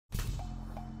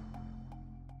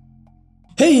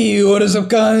Hey, what is up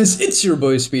guys? It's your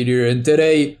boy Speed here, and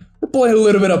today we're playing a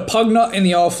little bit of PUGNA in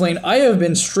the offlane. I have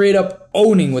been straight up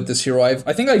owning with this hero. I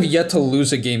think I've yet to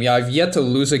lose a game. Yeah, I've yet to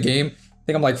lose a game. I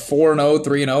think I'm like 4-0,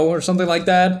 3-0 or something like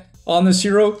that on this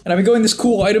hero. And I've been going this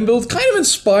cool item build, kind of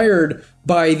inspired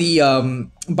by the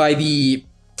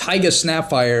Taiga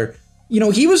Snapfire. You know,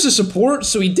 he was a support,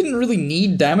 so he didn't really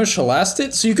need damage to last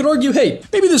it. So you could argue, hey,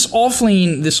 maybe this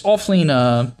offlane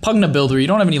PUGNA build where you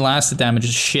don't have any lasted damage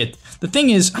is shit. The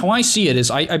thing is, how I see it is,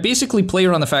 I basically play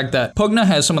around the fact that PUGNA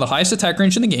has some of the highest attack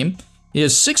range in the game. It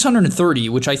has 630,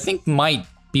 which I think might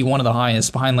be one of the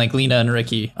highest behind like Lina and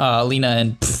Ricky.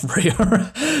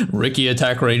 Ricky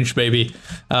attack range, baby.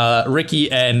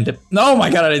 Ricky and, oh my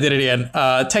god, I did it again.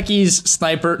 Techies,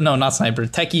 Sniper, no, not Sniper,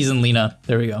 Techies and Lina.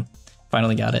 There we go.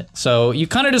 Finally got it. So you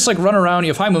kind of just like run around,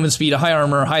 you have high movement speed, a high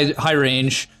armor, high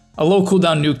range, a low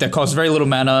cooldown nuke that costs very little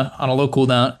mana on a low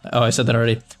cooldown. Oh, I said that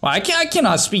already. Well, I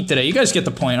cannot speak today. You guys get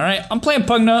the point, all right? I'm playing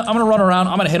PUGNA. I'm gonna run around.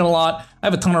 I'm gonna hit a lot. I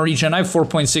have a ton of regen. I have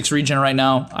 4.6 regen right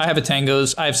now. I have a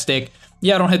Tangos. I have stick.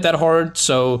 Yeah, I don't hit that hard,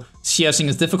 so CSing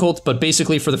is difficult, but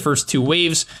basically for the first two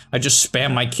waves, I just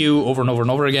spam my Q over and over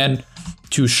and over again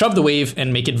to shove the wave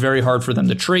and make it very hard for them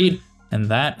to trade. And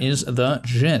that is the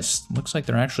gist. Looks like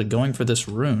they're actually going for this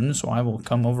rune, so I will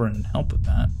come over and help with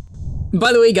that.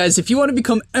 By the way, guys, if you want to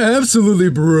become absolutely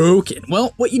broken,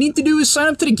 well, what you need to do is sign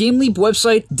up to the GameLeap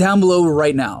website down below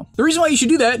right now. The reason why you should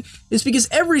do that is because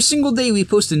every single day we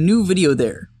post a new video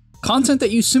there. Content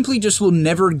that you simply just will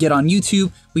never get on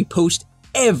YouTube, we post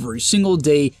every single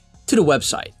day to the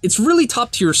website. It's really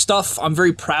top tier stuff. I'm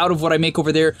very proud of what I make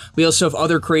over there. We also have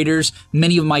other creators,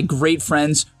 many of my great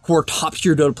friends who are top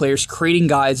tier Dota players, creating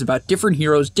guides about different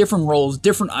heroes, different roles,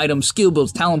 different items, skill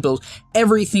builds, talent builds,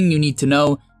 everything you need to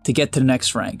know to get to the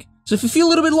next rank. So if you feel a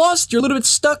little bit lost, you're a little bit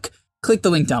stuck, click the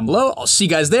link down below. I'll see you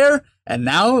guys there. And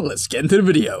now let's get into the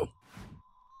video.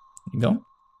 Here you go.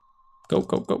 Go,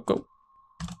 go, go, go.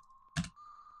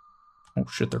 Oh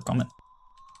shit, they're coming.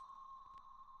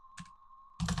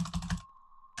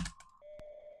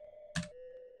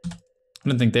 I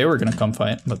didn't think they were gonna come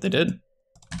fight, but they did.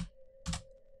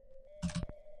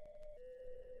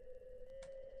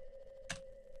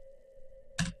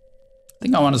 I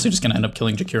think I'm honestly just gonna end up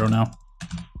killing Jakiro now.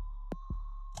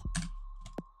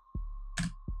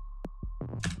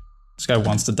 This guy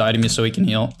wants to die to me so he can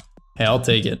heal. Hey, I'll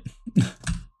take it.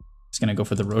 He's gonna go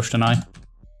for the Roche tonight.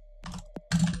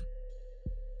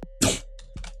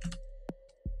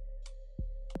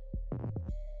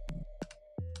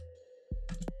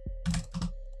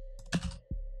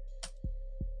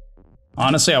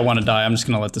 Honestly, I want to die. I'm just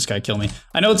gonna let this guy kill me.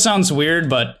 I know it sounds weird,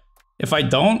 but if I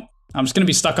don't, I'm just gonna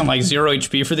be stuck on like 0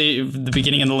 HP for the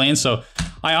beginning of the lane, so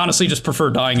I honestly just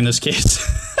prefer dying in this case.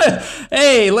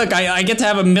 Hey, look, I get to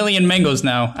have 1,000,000 mangoes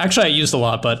now. Actually, I used a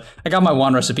lot, but I got my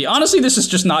wand recipe. Honestly, this is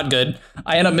just not good.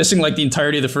 I end up missing like the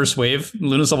entirety of the first wave.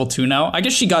 Luna's level 2 now. I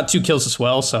guess she got 2 kills as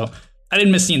well, so I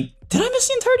didn't miss the... Did I miss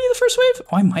the entirety of the first wave?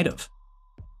 Oh, I might have.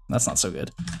 That's not so good.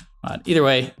 Either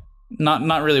way,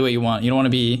 not really what you want. You don't want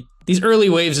to be... These early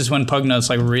waves is when PUGNA is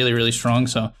like really, really strong,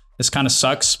 so this kind of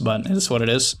sucks, but it is what it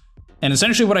is. And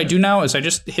essentially what I do now is I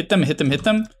just hit them.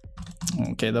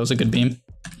 Okay, that was a good beam.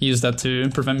 He used that to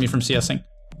prevent me from CSing.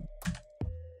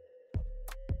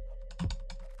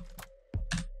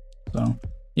 So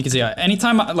you can see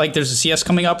anytime like there's a CS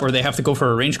coming up or they have to go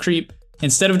for a range creep,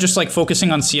 instead of just like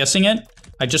focusing on CSing it,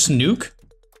 I just nuke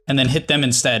and then hit them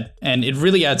instead. And it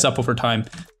really adds up over time.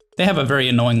 They have a very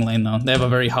annoying lane though. They have a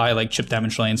very high like chip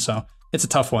damage lane, so it's a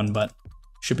tough one, but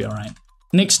should be all right.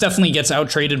 Nyx definitely gets out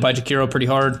traded by Jakiro pretty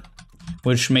hard,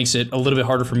 which makes it a little bit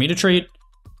harder for me to trade.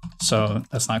 So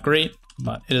that's not great,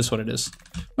 but it is what it is.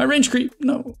 My range creep,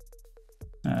 no.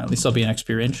 At least I'll be in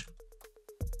XP range.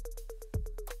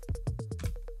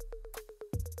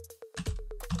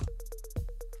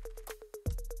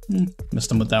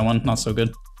 Missed him with that one, not so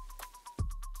good.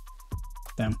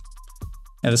 Damn.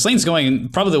 Yeah, this lane's going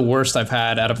probably the worst I've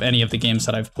had out of any of the games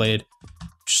that I've played,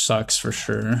 which sucks for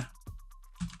sure.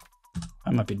 I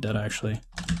might be dead actually.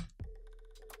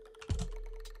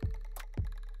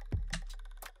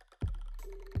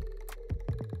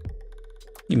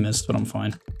 He missed, but I'm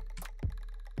fine.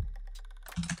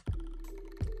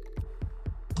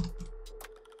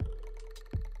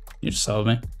 You just salved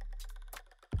me.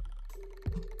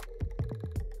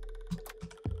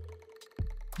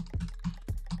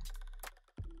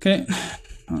 Okay,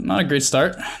 not a great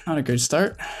start. Not a great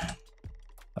start.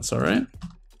 That's all right.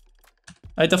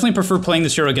 I definitely prefer playing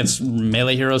this hero against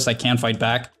melee heroes that can fight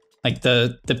back. Like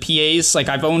the PAs, like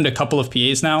I've owned a couple of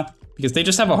PAs now because they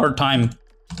just have a hard time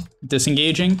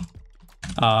disengaging.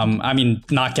 I mean,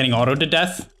 not getting auto to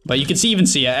death, but you can even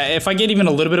see, if I get even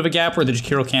a little bit of a gap where the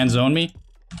Jakiro can zone me,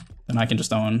 then I can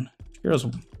just own. Jakiro's,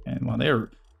 well,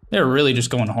 they're really just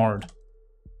going hard.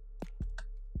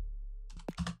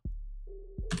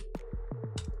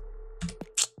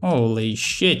 Holy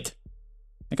shit.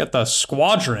 I got the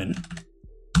squadron.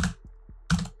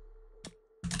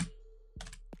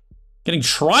 Getting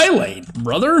tri-lane,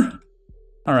 brother.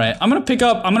 All right, I'm gonna pick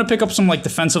up some like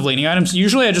defensive laning items.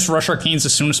 Usually I just rush arcanes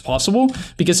as soon as possible,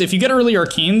 because if you get early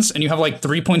arcanes and you have like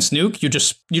 3 points nuke, you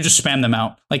just spam them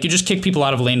out. Like you just kick people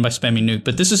out of lane by spamming nuke.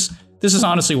 But this is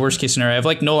honestly worst case scenario. I have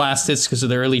like no last hits because of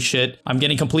the early shit. I'm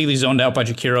getting completely zoned out by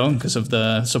Jakiro because of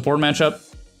the support matchup.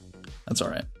 That's all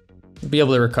right. We'll be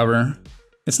able to recover.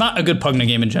 It's not a good Pugna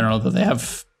game in general, though. They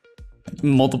have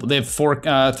multiple. They have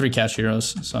 3 catch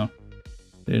heroes. So,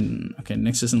 okay,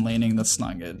 Nyx isn't laning. That's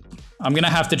not good. I'm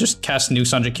gonna have to just cast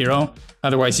nukes on Jakiro.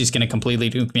 Otherwise, he's gonna completely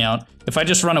nuke me out. If I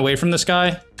just run away from this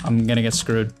guy, I'm gonna get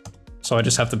screwed. So I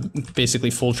just have to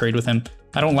basically full trade with him.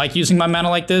 I don't like using my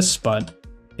mana like this, but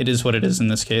it is what it is in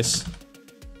this case.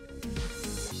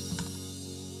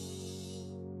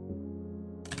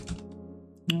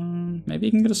 Maybe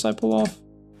you can get a side pull off.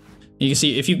 You can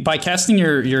see, if you, by casting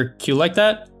your Q like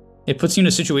that, it puts you in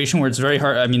a situation where it's very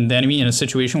hard, I mean the enemy in a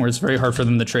situation where it's very hard for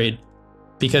them to trade.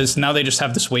 Because now they just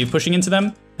have this wave pushing into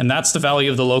them, and that's the value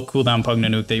of the low cooldown Pugna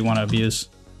nuke that you want to abuse.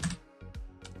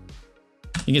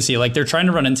 You can see, like, they're trying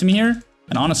to run into me here,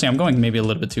 and honestly I'm going maybe a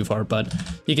little bit too far, but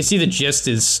you can see the gist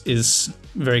is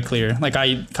very clear. Like,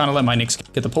 I kind of let my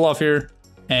Nyx get the pull off here,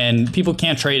 and people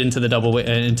can't trade into the double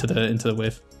into the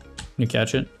wave. You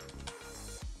catch it.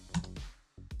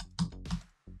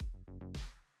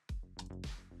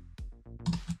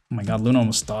 Oh my god, Luna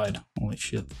almost died. Holy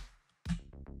shit.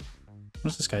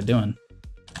 What's this guy doing?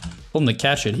 Told him to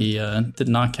catch it, he did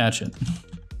not catch it.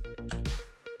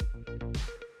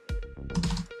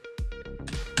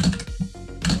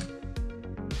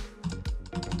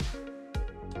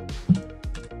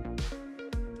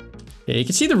 Yeah, you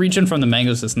can see the regen from the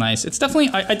mangoes is nice. It's definitely,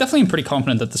 I definitely am pretty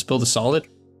confident that this build is solid.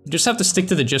 You just have to stick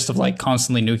to the gist of like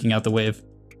constantly nuking out the wave.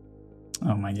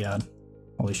 Oh my god.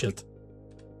 Holy shit.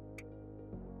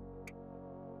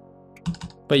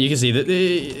 But you can see that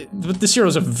this hero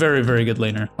is a very, very good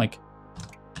laner. Like,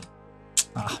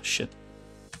 ah, shit.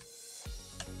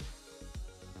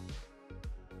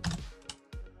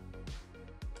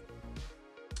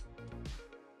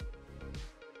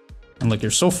 And like,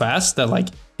 you're so fast that like,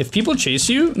 if people chase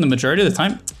you the majority of the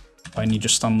time, I need to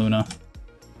stun Luna.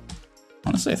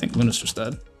 Honestly, I think Luna's just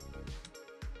dead.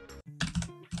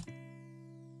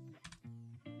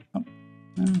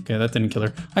 Okay, that didn't kill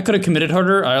her. I could have committed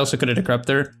harder. I also could have decrept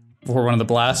there before one of the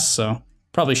blasts, so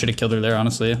probably should have killed her there,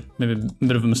 honestly. Maybe a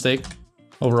bit of a mistake.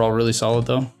 Overall, really solid,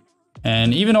 though.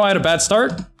 And even though I had a bad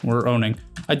start, we're owning.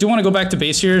 I do want to go back to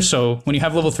base here, so when you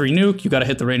have level 3 nuke, you got to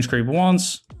hit the range creep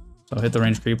once. So hit the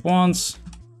range creep once.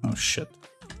 Oh, shit.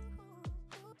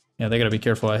 Yeah, they got to be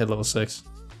careful. I hit level 6.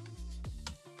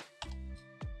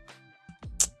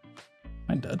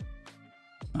 I'm dead.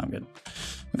 I'm good.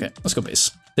 Okay, let's go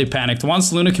base. They panicked.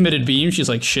 Once Luna committed beam, she's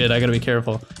like, shit, I gotta be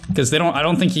careful. Because they don't, I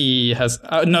don't think he has,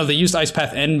 no, they used Ice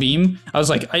Path and beam. I was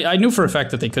like, I knew for a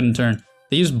fact that they couldn't turn.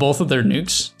 They used both of their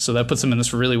nukes, so that puts them in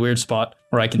this really weird spot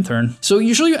where I can turn. So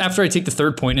usually after I take the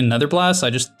 3rd point in Nether Blast, I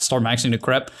just start maxing to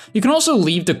Crep. You can also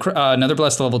leave the Nether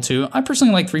Blast to level 2. I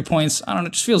personally like 3 points. I don't know,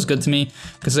 it just feels good to me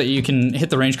because you can hit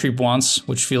the range creep once,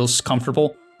 which feels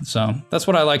comfortable. So that's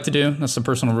what I like to do. That's the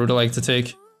personal route I like to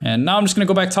take. And now I'm just gonna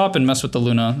go back top and mess with the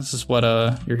Luna. This is what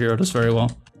your hero does very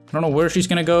well. I don't know where she's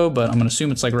gonna go, but I'm gonna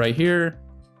assume it's like right here.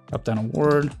 Up, down, a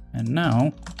ward. And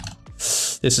now,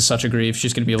 this is such a grief.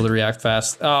 She's gonna be able to react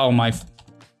fast. Oh my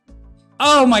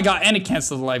god, and it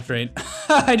canceled the life drain.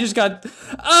 I just got,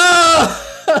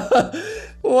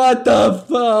 what the,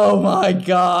 oh my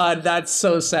god, that's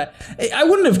so sad. I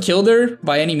wouldn't have killed her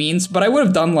by any means, but I would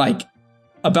have done like,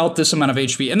 about this amount of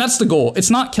HP, and that's the goal.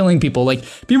 It's not killing people. Like,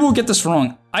 people will get this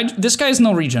wrong. This guy has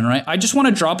no regen, right? I just want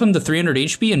to drop him to 300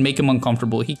 HP and make him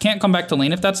uncomfortable. He can't come back to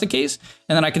lane if that's the case,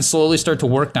 and then I can slowly start to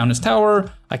work down his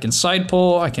tower. I can side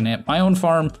pull. I can amp my own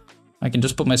farm. I can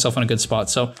just put myself in a good spot.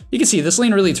 So you can see this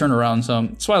lane really turned around. So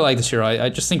that's why I like this hero. I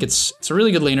just think it's a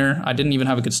really good laner. I didn't even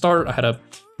have a good start. I had a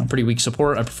pretty weak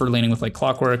support. I prefer laning with like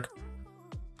Clockwork.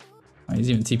 Oh,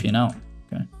 he's even TPing out.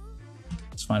 Okay,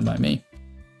 it's fine by me.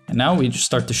 And now we just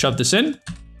start to shove this in.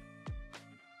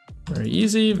 Very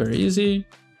easy, very easy.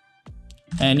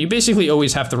 And you basically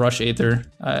always have to rush Aether.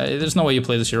 There's no way you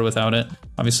play this hero without it.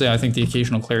 Obviously, I think the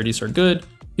occasional clarities are good.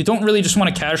 You don't really just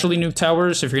want to casually nuke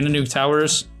towers. If you're gonna nuke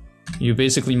towers, you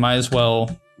basically might as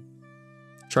well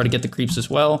try to get the creeps as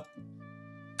well.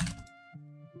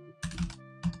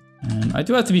 And I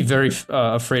do have to be very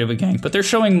afraid of a gank, but they're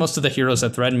showing most of the heroes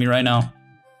that threaten me right now.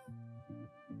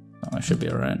 Oh, I should be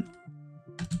alright.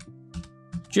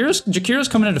 Jakira's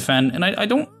coming to defend, and I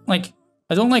don't like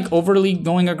overly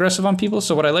going aggressive on people,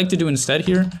 so what I like to do instead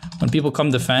here, when people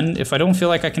come defend, if I don't feel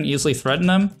like I can easily threaten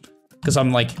them, because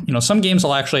I'm like, you know, some games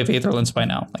I'll actually have Aether Lens by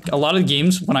now. Like, a lot of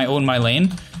games, when I own my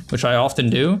lane, which I often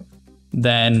do,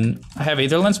 then I have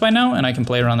Aether Lens by now, and I can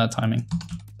play around that timing.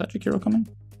 Is that Jakiro coming?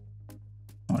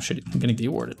 Oh shit, I'm gonna get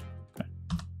awarded. Okay.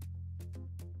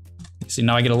 See,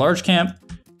 now I get a large camp.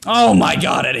 Oh my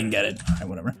god, I didn't get it. Alright,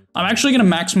 whatever. I'm actually gonna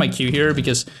max my Q here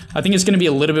because I think it's gonna be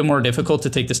a little bit more difficult to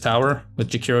take this tower with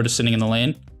Jakiro just sitting in the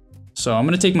lane. So I'm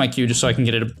gonna take my Q just so I can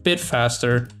get it a bit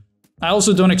faster. I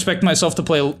also don't expect myself to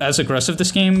play as aggressive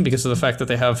this game because of the fact that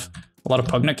they have a lot of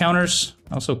PUGNA counters.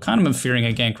 I also kind of am fearing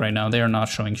a gank right now. They are not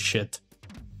showing shit.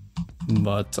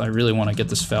 But I really want to get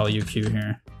this value Q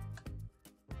here.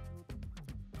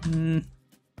 I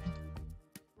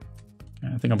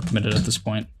think I'm committed at this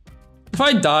point. If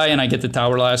I die and I get the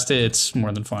tower last hit, it's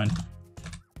more than fine.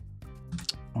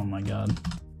 Oh my god.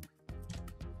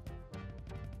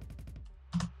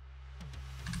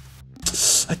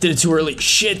 I did it too early.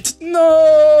 Shit.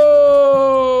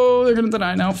 No! They're gonna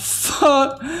deny now.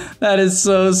 Fuck. That is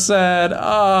so sad.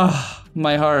 Ah,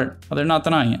 my heart. Oh, they're not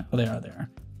denying it. Oh, they are. They are.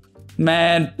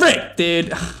 Man, frick,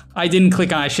 dude. I didn't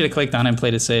click on. I should have clicked on it and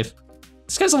played it safe.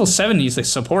 This guy's level 7. He's like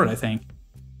support, I think.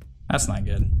 That's not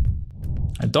good.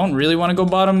 I don't really want to go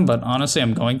bottom, but honestly,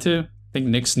 I'm going to. I think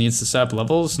Nyx needs to sap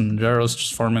levels, and Jaro's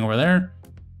just farming over there.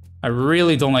 I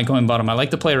really don't like going bottom. I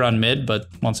like to play around mid, but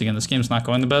once again, this game's not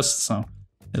going the best, so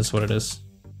it is what it is.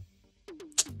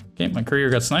 Okay, my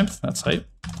courier got sniped. That's hype.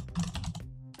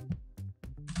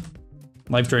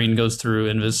 Life Drain goes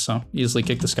through Invis, so easily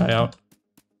kick this guy out.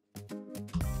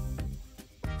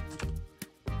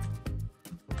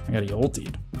 I got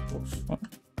ultied. What the fuck?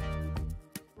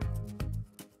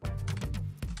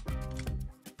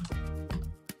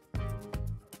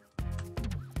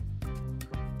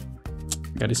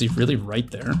 God, is he really right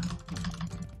there?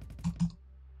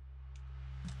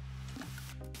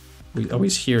 Oh,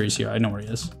 he's here, he's here. I know where he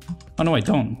is. Oh, no, I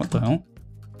don't. What the hell?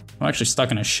 I'm actually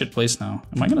stuck in a shit place now.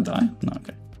 Am I gonna die? No,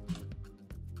 okay.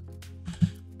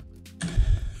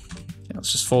 Yeah,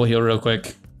 let's just full heal real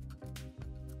quick.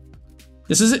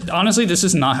 This is, honestly, this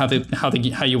is not how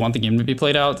you want the game to be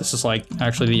played out. This is like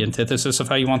actually the antithesis of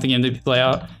how you want the game to be played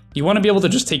out. You want to be able to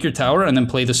just take your tower and then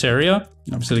play this area.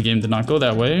 Obviously the game did not go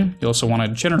that way. You also want to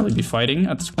generally be fighting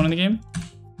at this point in the game.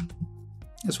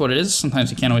 That's what it is.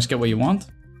 Sometimes you can't always get what you want.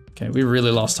 Okay, we really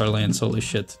lost our lanes, holy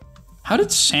shit. How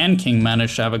did Sand King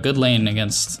manage to have a good lane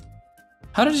against...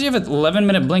 How did he have an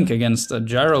 11-minute blink against a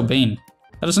Gyro Bane?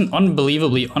 That is an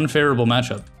unbelievably unfavorable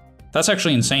matchup. That's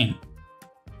actually insane.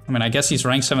 I mean, I guess he's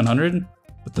ranked 700,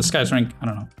 but this guy's ranked, I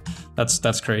don't know.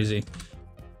 That's crazy.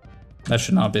 That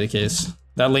should not be the case.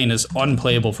 That lane is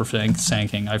unplayable for Sand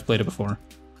King. I've played it before.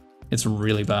 It's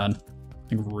really bad.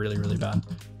 Like, really, really bad.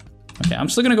 Okay, I'm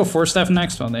still gonna go 4-staff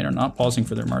next, but they are not pausing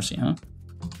for their Marcy, huh?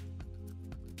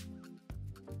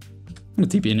 I'm gonna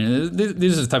TP in here.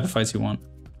 These are the type of fights you want.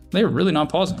 They are really not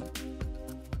pausing.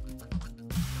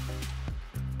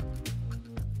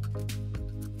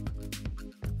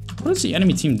 What is the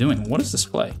enemy team doing? What is this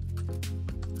play?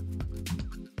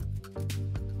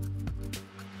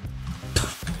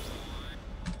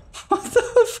 What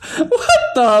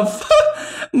the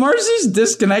fuck? Marcy's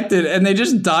disconnected and they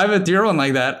just dive at tier 1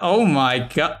 like that. Oh my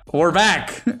god. We're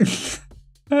back.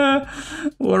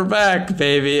 We're back,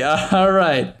 baby.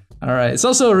 Alright. Alright. It's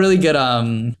also a really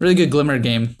good Glimmer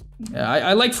game.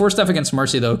 I like 4-staff against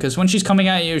Marcy though, because when she's coming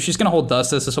at you, she's gonna hold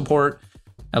Dust as a support.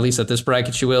 At least at this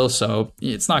bracket she will, so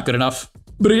it's not good enough.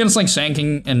 But against like Sand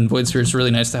King and Void Sphere, it's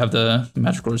really nice to have the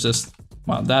magical resist.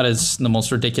 Wow, that is the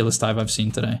most ridiculous dive I've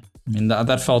seen today. I mean,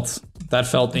 that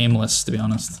felt aimless, to be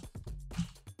honest.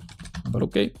 But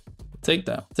okay, take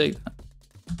that, take that.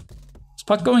 Is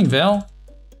Puck going Veil?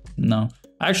 No.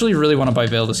 I actually really want to buy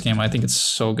Veil this game. I think it's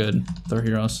so good, their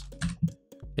heroes.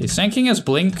 Okay, Sand King has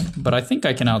Blink, but I think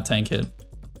I can out-tank it.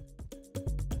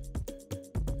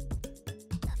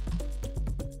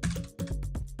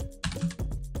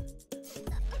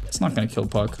 It's not gonna kill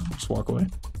Puck. Just walk away.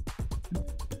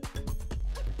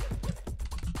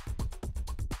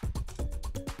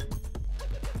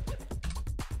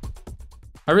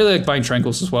 I really like buying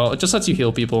Tranquils as well. It just lets you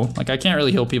heal people. Like, I can't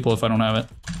really heal people if I don't have it.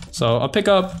 So I'll pick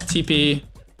up TP.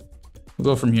 We'll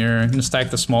go from here. I'm gonna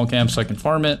stack the small camp so I can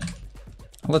farm it.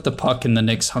 I'll let the Puck and the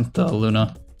Nyx hunt the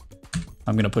Luna.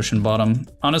 I'm gonna push in bottom.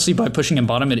 Honestly, by pushing in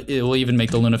bottom, it will even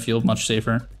make the Luna field much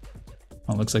safer.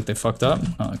 Oh, looks like they fucked up.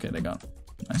 Oh, okay, they got it.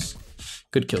 Nice.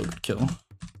 Good kill, good kill.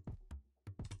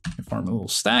 Farm a little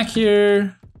stack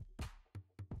here.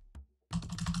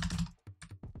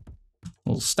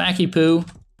 Little stacky poo.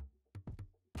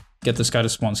 Get this guy to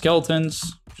spawn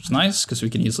skeletons, which is nice because we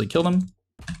can easily kill them.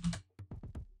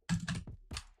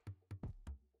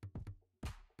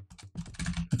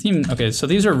 Team, okay, so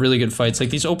these are really good fights. Like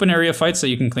these open area fights that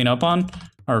you can clean up on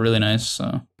are really nice.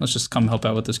 So let's just come help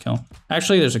out with this kill.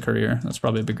 Actually, there's a courier. That's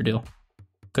probably a bigger deal.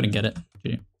 Couldn't get it.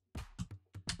 Gee.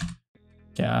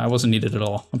 Yeah, I wasn't needed at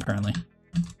all, apparently.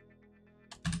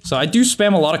 So I do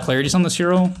spam a lot of clarities on this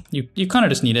hero. You kind of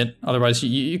just need it. Otherwise,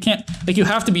 you can't, like you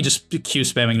have to be just Q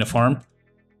spamming to farm.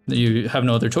 You have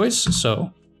no other choice,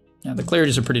 so yeah, the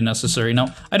clarities are pretty necessary.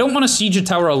 Now, I don't want to siege a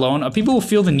tower alone. People will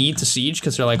feel the need to siege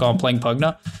because they're like, oh, I'm playing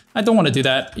PUGNA. I don't want to do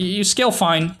that. You scale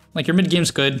fine. Like, your mid game's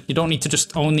good. You don't need to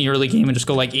just own the early game and just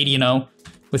go like 80-0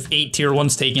 with 8 tier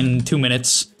 1s taken 2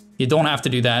 minutes. You don't have to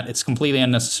do that. It's completely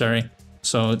unnecessary.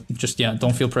 So just, yeah,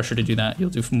 don't feel pressure to do that. You'll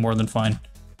do more than fine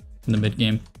in the mid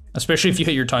game. Especially if you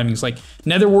hit your timings. Like,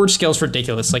 Nether Ward scales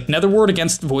ridiculous. Like, Nether Ward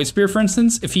against Void Spear, for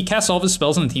instance, if he casts all of his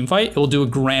spells in a team fight, it will do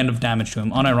 1,000,000 of damage to him,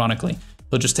 unironically.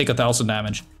 He'll just take 1,000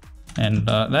 damage. And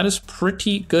that is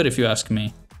pretty good if you ask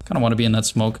me. Kind of want to be in that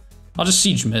smoke. I'll just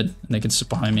siege mid and they can sit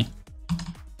behind me.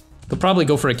 They'll probably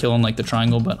go for a kill in like the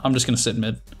triangle, but I'm just going to sit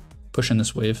mid, pushing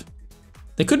this wave.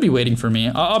 They could be waiting for me.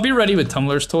 I'll be ready with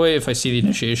Tumblr's toy if I see the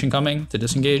initiation coming to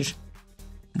disengage.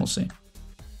 We'll see.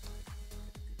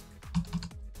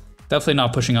 Definitely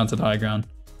not pushing onto the high ground.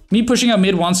 Me pushing out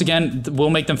mid once again will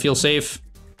make them feel safe,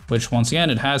 which once again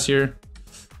it has here.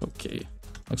 Okay,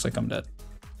 looks like I'm dead.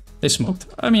 They smoked.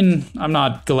 I mean, I'm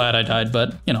not glad I died,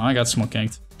 but you know, I got smoke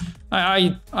ganked.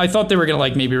 I thought they were gonna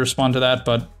like maybe respond to that,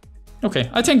 but okay.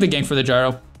 I tanked the gank for the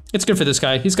gyro. It's good for this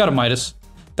guy. He's got a Midas.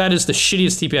 That is the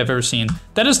shittiest TP I've ever seen.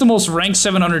 That is the most ranked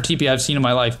 700 TP I've seen in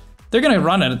my life. They're gonna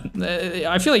run it.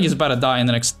 I feel like he's about to die in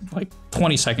the next like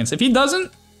 20 seconds. If he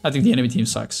doesn't, I think the enemy team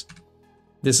sucks.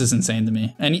 This is insane to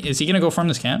me. And is he gonna go farm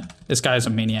this camp? This guy is a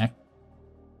maniac.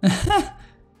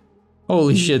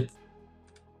 Holy shit.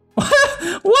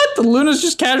 What? The Luna's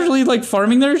just casually like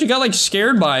farming there? She got like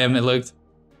scared by him, it looked.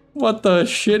 What the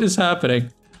shit is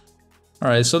happening?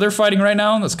 Alright, so they're fighting right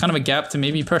now. That's kind of a gap to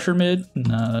maybe pressure mid.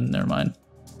 Nah, never mind.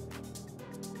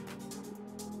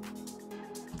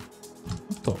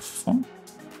 What the fuck?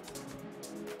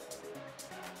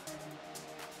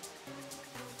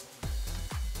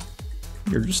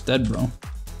 You're just dead, bro.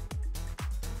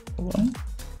 Hello?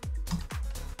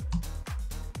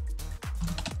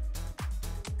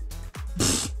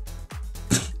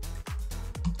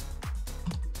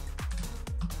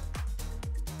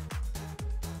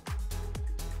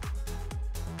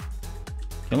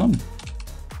 Kill him.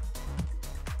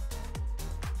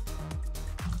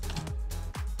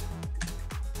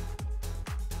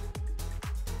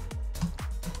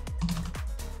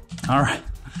 All right.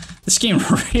 This game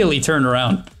really turned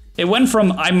around. It went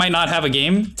from I might not have a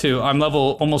game to I'm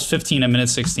level almost 15 at minute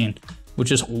 16,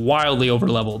 which is wildly over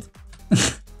leveled.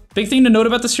 Big thing to note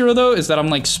about this hero though is that I'm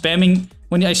like spamming.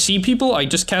 When I see people, I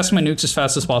just cast my nukes as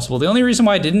fast as possible. The only reason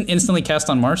why I didn't instantly cast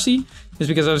on Marcy is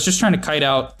because I was just trying to kite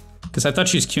out because I thought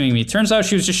she was queuing me. Turns out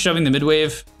she was just shoving the mid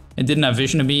wave and didn't have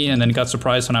vision of me and then got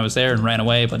surprised when I was there and ran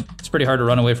away, but it's pretty hard to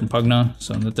run away from PUGNA,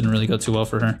 so that didn't really go too well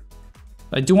for her.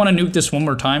 I do want to nuke this one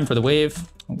more time for the wave.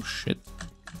 Oh shit.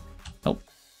 Help.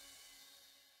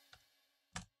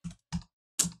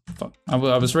 Fuck. I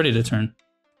was ready to turn.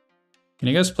 Can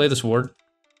you guys play this ward?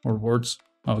 Or wards?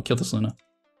 Oh, kill this Luna.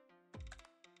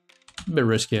 A bit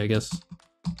risky, I guess.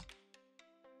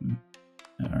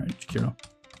 Alright, Jakiro.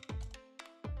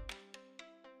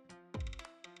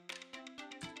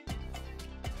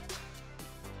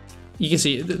 You can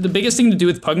see, the biggest thing to do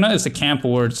with PUGNA is to camp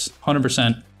wards,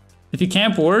 100%. If you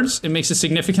camp wards, it makes it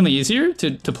significantly easier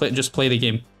to just play the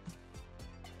game.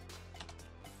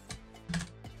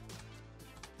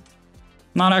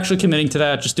 Not actually committing to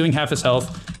that, just doing half his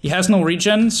health. He has no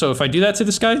regen, so if I do that to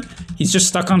this guy, he's just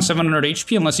stuck on 700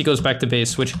 HP unless he goes back to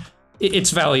base, which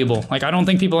it's valuable. Like, I don't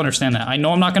think people understand that. I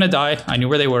know I'm not gonna die. I knew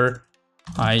where they were.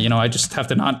 I just have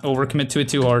to not overcommit to it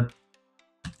too hard.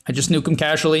 I just nuke him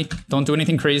casually, don't do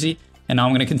anything crazy, and now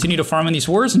I'm gonna continue to farm in these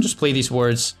wards and just play these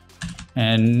wards.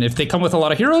 And if they come with a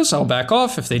lot of heroes, I'll back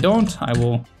off. If they don't, I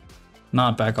will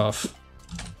not back off.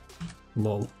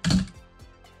 Lol.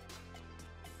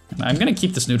 I'm gonna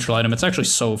keep this neutral item. It's actually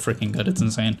so freaking good. It's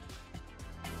insane.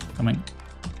 Coming.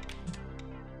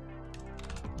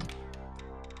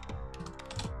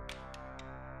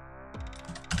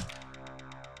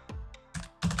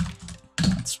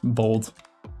 That's bold.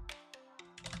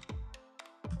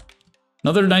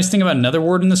 Another nice thing about Nether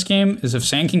Ward in this game is if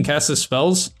Sand can cast his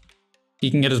spells,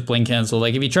 he can get his blink canceled.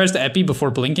 Like if he tries to epi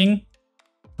before blinking,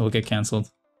 it will get canceled.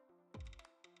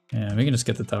 Yeah, we can just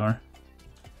get the tower.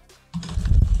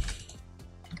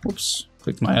 Whoops,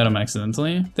 clicked my item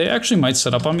accidentally. They actually might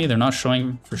set up on me. They're not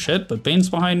showing for shit, but Bane's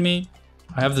behind me.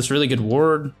 I have this really good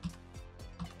ward.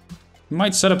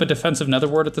 Might set up a defensive nether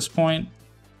ward at this point.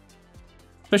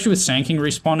 Especially with Sand King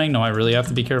respawning. No, I really have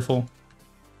to be careful.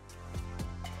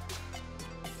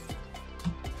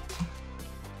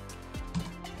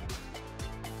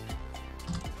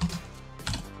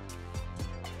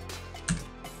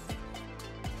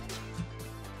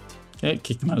 Okay,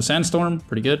 kicked him out of Sandstorm.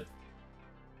 Pretty good.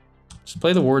 Just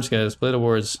play the wards, guys. Play the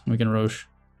wards. We can Rosh.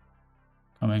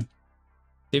 Coming.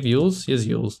 Do you have Yules? He has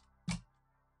Yules.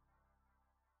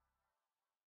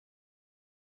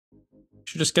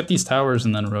 Should just get these towers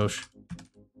and then Rosh.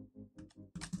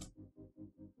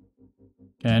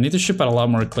 Okay, I need to ship out a lot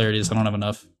more clarities. I don't have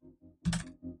enough.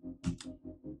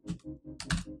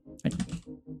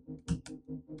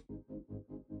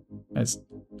 Guys,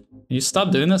 can you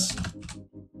stop doing this?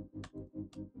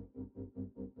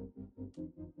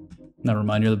 Never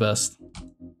mind, you're the best.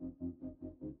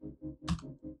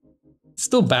 It's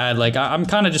still bad, like, I'm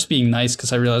kind of just being nice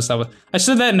because I realized that I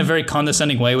said that in a very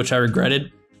condescending way, which I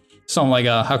regretted. So I'm like,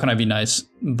 how can I be nice?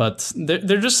 But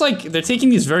they're just like, they're taking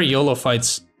these very YOLO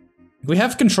fights. We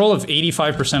have control of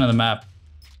 85% of the map.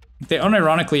 They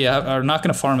unironically are not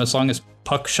going to farm as long as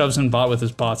Puck shoves in bot with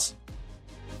his bots.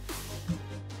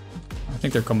 I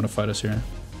think they're coming to fight us here.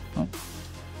 Oh.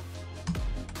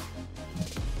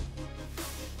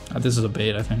 This is a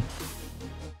bait, I think.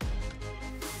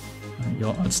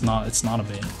 It's not a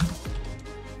bait.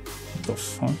 What the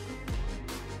fuck?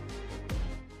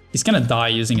 He's gonna die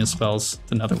using his spells.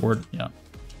 The nether ward, yeah.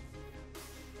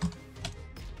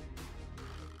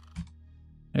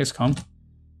 Next, come.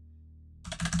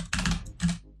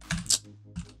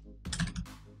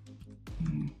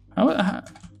 I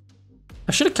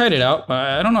should have kited out, but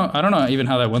I don't know even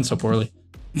how that went so poorly.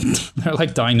 They're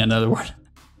like dying to nether ward.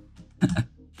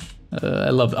 I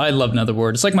love nether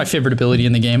ward. It's like my favorite ability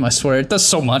in the game, I swear. It does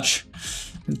so much.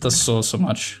 It does so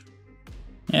much.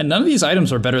 And none of these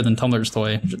items are better than Tumblr's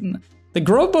toy. The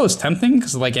Grove Bow is tempting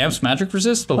because like amps magic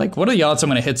resist, but like what are the odds I'm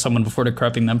gonna hit someone before they're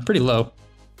prepping them? Pretty low.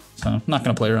 So I'm not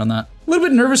gonna play around that. A little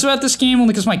bit nervous about this game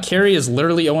only because my carry is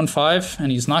literally 0-5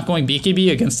 and he's not going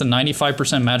BKB against a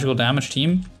 95% magical damage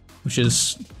team, which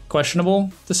is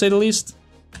questionable to say the least.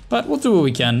 But we'll do what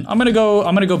we can. I'm gonna go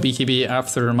BKB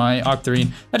after my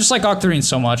Octarine. I just like Octarine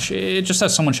so much. It just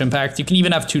has so much impact. You can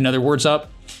even have 2 nether wards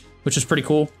up, which is pretty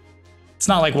cool. It's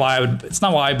not like it's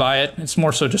not why I buy it. It's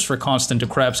more so just for constant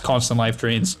decreps, constant life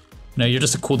drains. You know, you're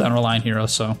just a cooldown reliant hero,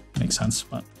 so it makes sense,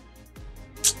 but.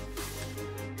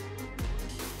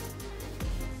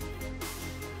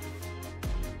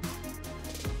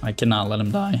 I cannot let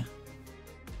him die.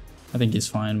 I think he's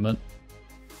fine, but.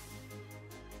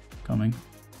 Coming.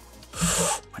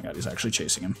 Oh my god, he's actually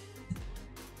chasing him.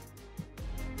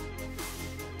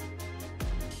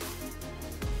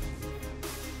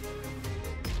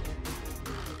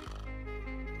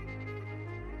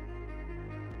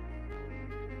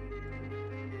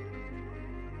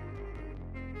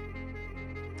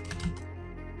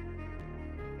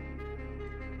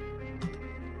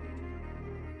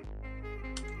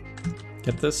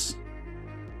 Get this.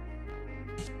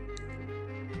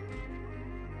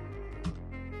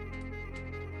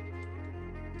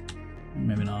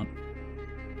 Maybe not.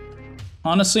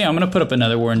 Honestly, I'm gonna put up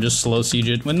another war and just slow siege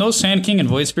it. When those Sand King and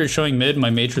Void Spirit showing mid, my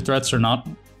major threats are not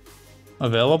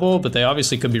available, but they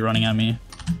obviously could be running at me.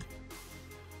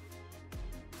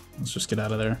 Let's just get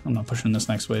out of there. I'm not pushing this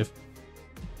next wave.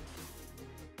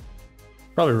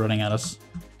 Probably running at us.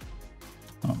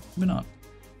 Oh, maybe not.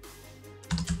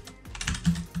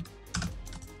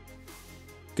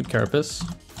 Good Carapace.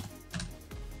 I'm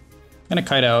gonna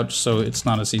kite out just so it's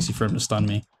not as easy for him to stun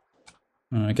me.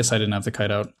 I guess I didn't have to kite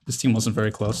out. This team wasn't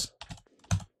very close.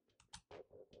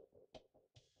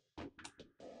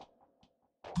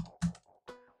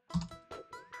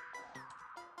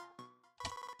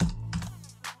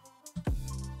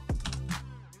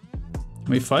 Can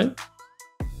we fight?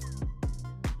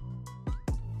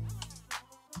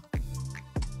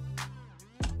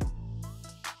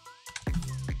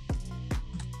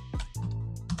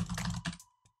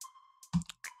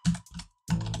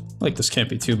 Like, this can't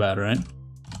be too bad, right?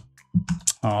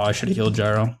 Oh, I should have healed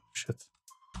Gyro. Shit.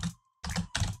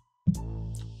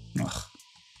 Ugh.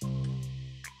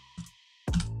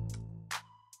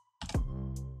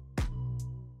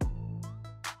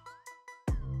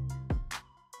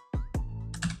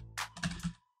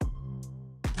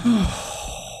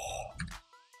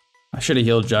 should have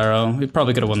healed Gyro. We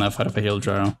probably could have won that fight if I healed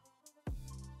Gyro.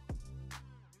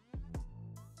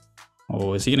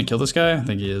 Oh, is he gonna kill this guy? I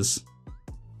think he is.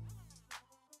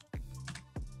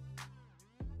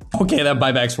 Okay, that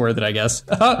buyback's worth it, I guess.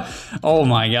 Oh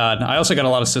my god. I also got a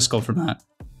lot of Siskel from that.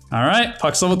 Alright,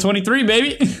 Puck's level 23,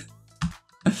 baby.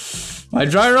 My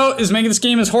Gyro is making this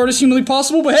game as hard as humanly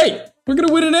possible, but hey, we're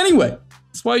gonna win it anyway.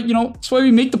 That's why, you know, that's why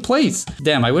we make the plays.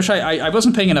 Damn, I wish I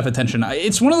wasn't paying enough attention.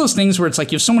 It's one of those things where it's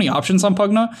like you have so many options on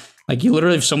PUGNA. Like, you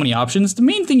literally have so many options. The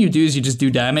main thing you do is you just do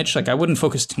damage. Like, I wouldn't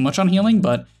focus too much on healing,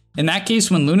 but in that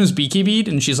case, when Luna's BKB'd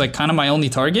and she's like kind of my only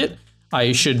target,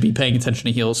 I should be paying attention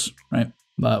to heals, right?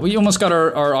 But we almost got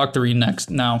our Octarine next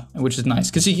now, which is nice.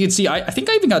 Because you can see, I think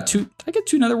I even got 2, did I get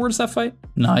 2 nether wards that fight?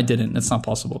 No, I didn't, it's not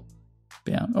possible.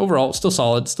 But yeah, overall, still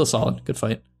solid, good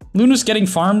fight. Luna's getting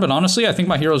farmed, but honestly, I think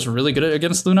my hero's really good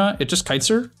against Luna. It just kites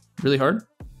her really hard.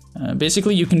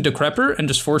 Basically, you can decrep her and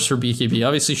just force her BKB.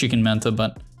 Obviously, she can Manta,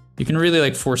 but you can really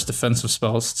like force defensive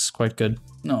spells. It's quite good.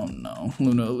 No,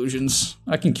 Luna illusions.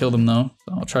 I can kill them though.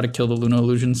 I'll try to kill the Luna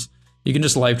illusions. You can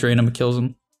just life drain them and kills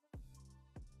them.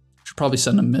 Should probably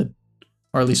send them mid,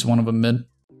 or at least one of them mid.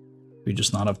 We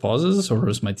just not have pauses, or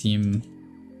is my team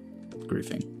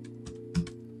griefing?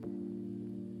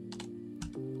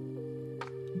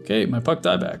 Okay, my Puck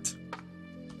diebacked.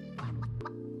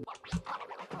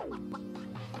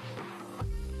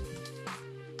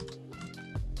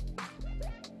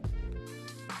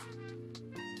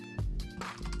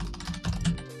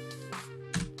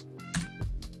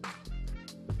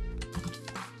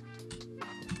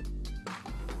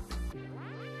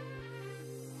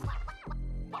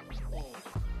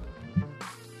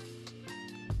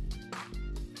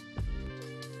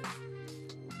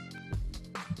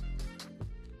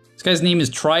 This guy's name is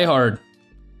Tryhard.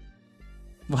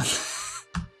 What?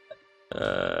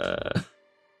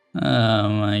 Oh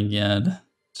my god.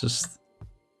 Just,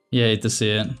 yeah, I hate to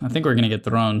see it. I think we're gonna get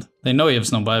thrown. They know he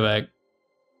has no buyback.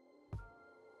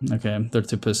 Okay, they're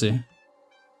too pussy.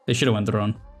 They should have went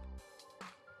throne.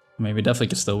 I mean, we definitely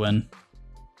could still win.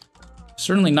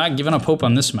 Certainly not giving up hope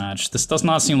on this match. This does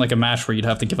not seem like a match where you'd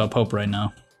have to give up hope right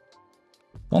now.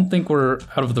 Don't think we're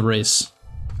out of the race.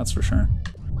 That's for sure.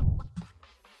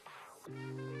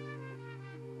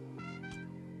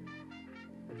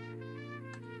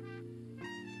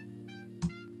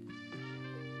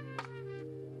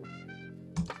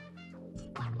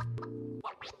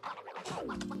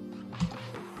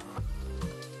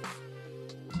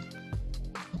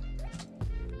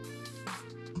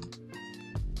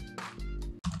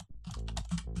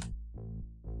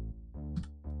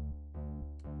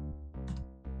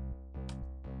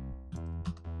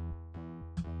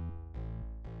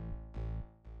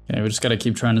 Okay, we just gotta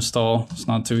keep trying to stall. It's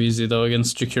not too easy though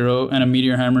against Jakiro and a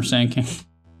Meteor Hammer Sand King.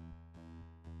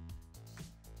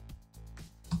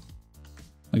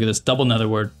 Look at this double nether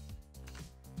ward.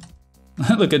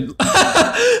 Look at. Did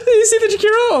you see the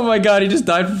Jakiro? Oh my god, he just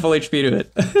died from full HP to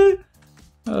it.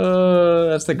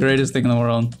 That's the greatest thing in the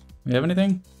world. We have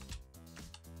anything?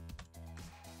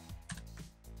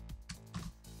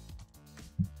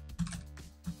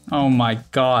 Oh my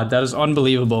god, that is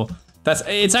unbelievable.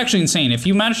 It's actually insane. If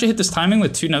you manage to hit this timing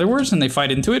with 2 nether wards and they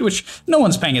fight into it, which no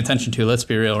one's paying attention to, let's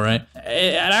be real, right?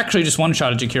 It actually just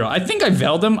one-shot Jakiro. I think I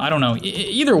veiled him, I don't know.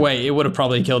 Either way, it would have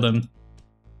probably killed him.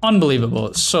 Unbelievable,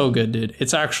 it's so good, dude.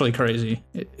 It's actually crazy.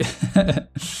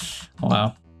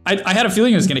 Wow. I had a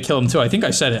feeling it was gonna kill him too. I think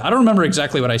I said it. I don't remember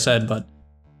exactly what I said, but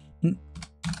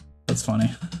that's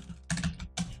funny.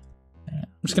 I'm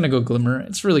just gonna go Glimmer.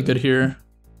 It's really good here.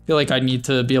 I feel like I need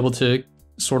to be able to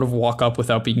sort of walk up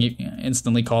without being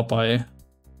instantly caught by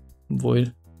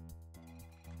Void.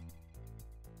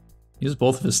 Use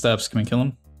both of his steps. Can we kill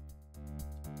him?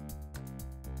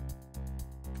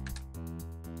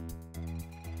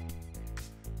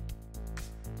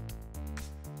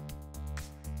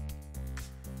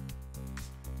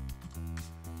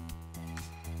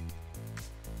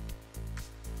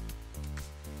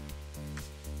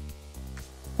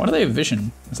 Why do they have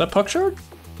vision? Is that Puck Shard? Is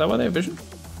that why they have vision?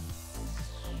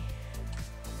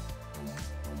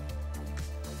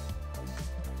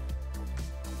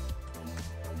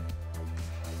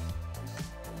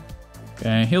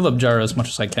 Okay, heal up Jara as much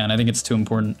as I can. I think it's too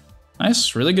important.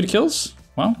 Nice, really good kills.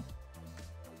 Wow.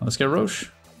 Let's get Roche.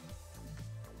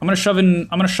 I'm gonna shove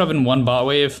in one bot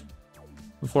wave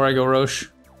before I go Roche.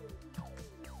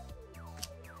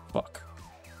 Fuck.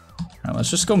 Alright,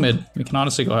 let's just go mid. We can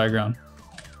honestly go high ground.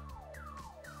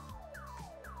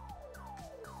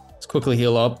 Let's quickly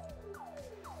heal up.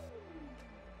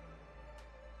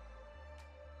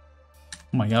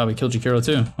 Oh my god, we killed Jakiro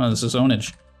too. Oh, this is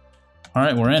ownage.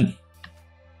 Alright, we're in.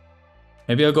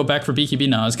 Maybe I'll go back for BKB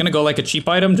now. I was gonna go like a cheap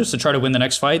item just to try to win the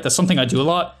next fight. That's something I do a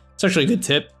lot. It's actually a good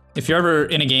tip. If you're ever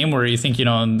in a game where you think, you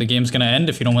know, the game's gonna end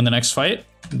if you don't win the next fight,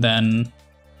 then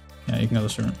yeah, you can go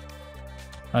this route.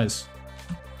 Nice.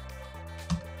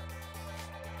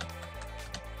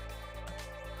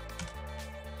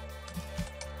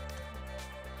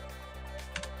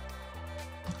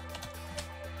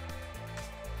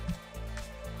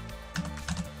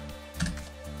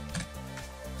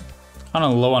 Kind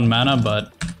of low on mana,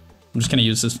 but I'm just gonna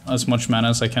use as much mana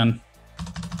as I can.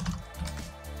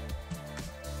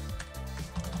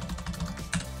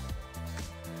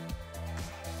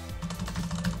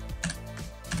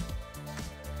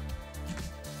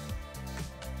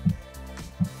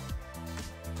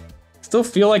 Still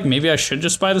feel like maybe I should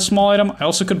just buy the small item. I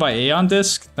also could buy Aeon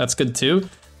Disc. That's good too.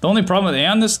 The only problem with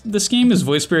Aeon this game is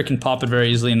Voice Spirit can pop it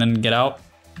very easily and then get out,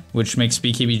 which makes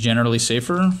BKB generally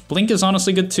safer. Blink is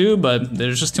honestly good too, but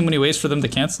there's just too many ways for them to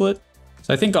cancel it.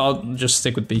 So I think I'll just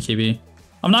stick with BKB.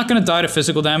 I'm not gonna die to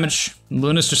physical damage.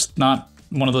 Luna's just not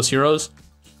one of those heroes.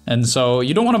 And so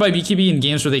you don't want to buy BKB in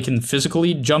games where they can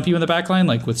physically jump you in the backline,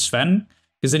 like with Sven.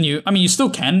 Because then you still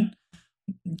can,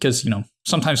 because, you know,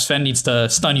 sometimes Sven needs to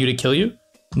stun you to kill you,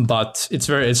 but it's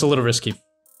a little risky.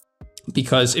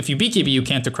 Because if you BKB, you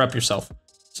can't decrep yourself.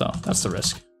 So that's the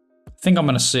risk. I think I'm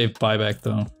gonna save buyback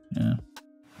though, yeah.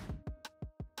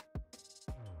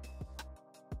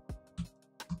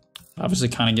 Obviously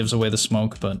kind of gives away the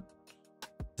smoke, but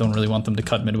don't really want them to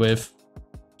cut mid-wave.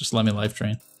 Just let me life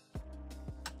drain.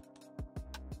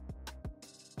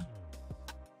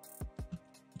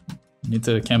 Need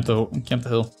to camp the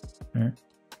hill. Here.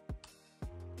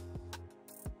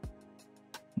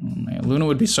 Oh man, Luna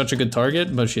would be such a good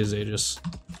target, but she is Aegis.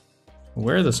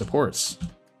 Where are the supports?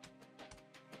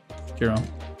 Hero.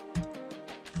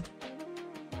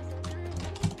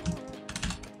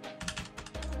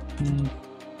 I'm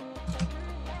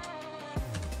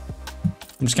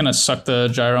just gonna suck the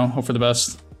gyro, hope for the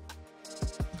best.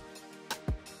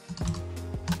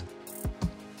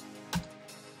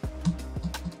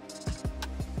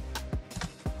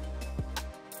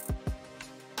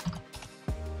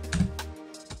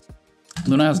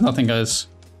 Luna has nothing, guys.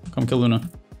 Come kill Luna.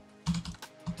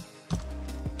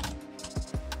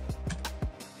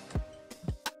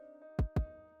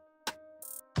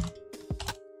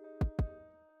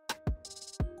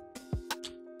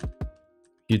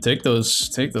 You take those,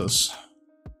 take those.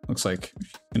 Looks like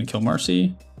gonna kill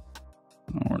Marcy.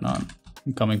 No, we're not.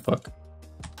 I'm coming, Puck.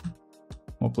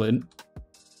 Well played.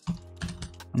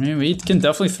 I mean, we can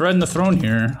definitely threaten the throne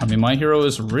here. I mean, my hero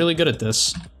is really good at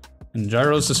this. And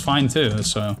Gyros is fine too,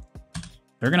 so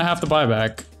they're gonna have to buy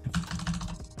back.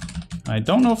 I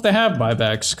don't know if they have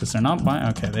buybacks, because they're not buying.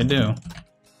 Okay, they do.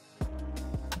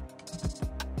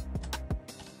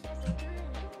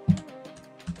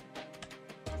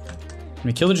 Can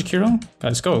we kill the Jakiro?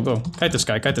 Guys, go, go. Kite this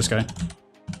guy, kite this guy.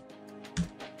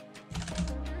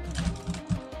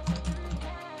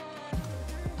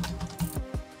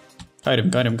 Kite him,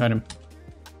 kite him, kite him.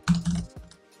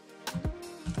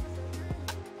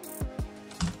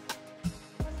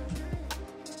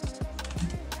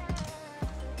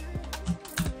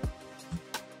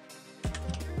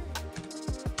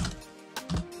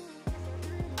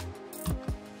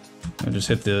 I just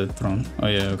hit the throne. Oh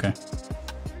yeah, okay.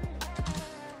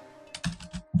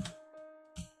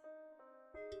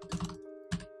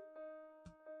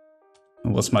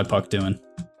 What's my Puck doing?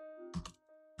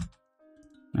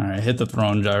 Alright, hit the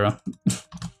throne, Gyro.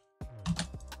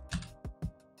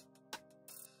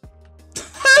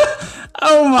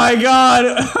 Oh my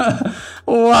god!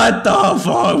 What the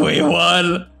fuck? We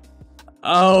won!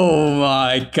 Oh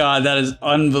my god, that is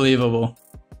unbelievable.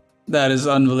 That is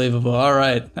unbelievable.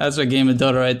 Alright, that's a game of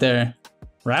Dota right there.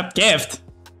 Wrap gift!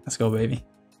 Let's go, baby.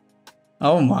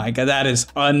 Oh my god, that is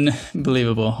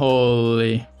unbelievable.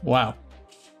 Holy wow.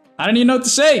 I don't even know what to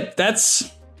say.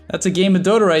 That's a game of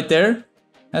Dota right there.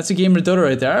 That's a game of Dota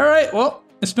right there. Alright, well,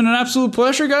 it's been an absolute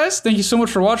pleasure, guys. Thank you so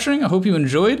much for watching. I hope you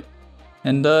enjoyed.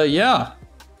 And yeah,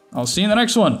 I'll see you in the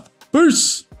next one.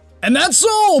 Peace! And that's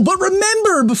all, but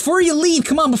remember, before you leave,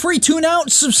 come on, before you tune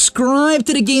out, subscribe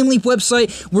to the GameLeap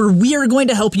website where we are going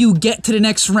to help you get to the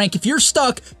next rank. If you're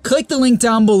stuck, click the link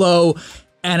down below,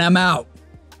 and I'm out.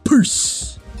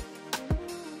 Peace!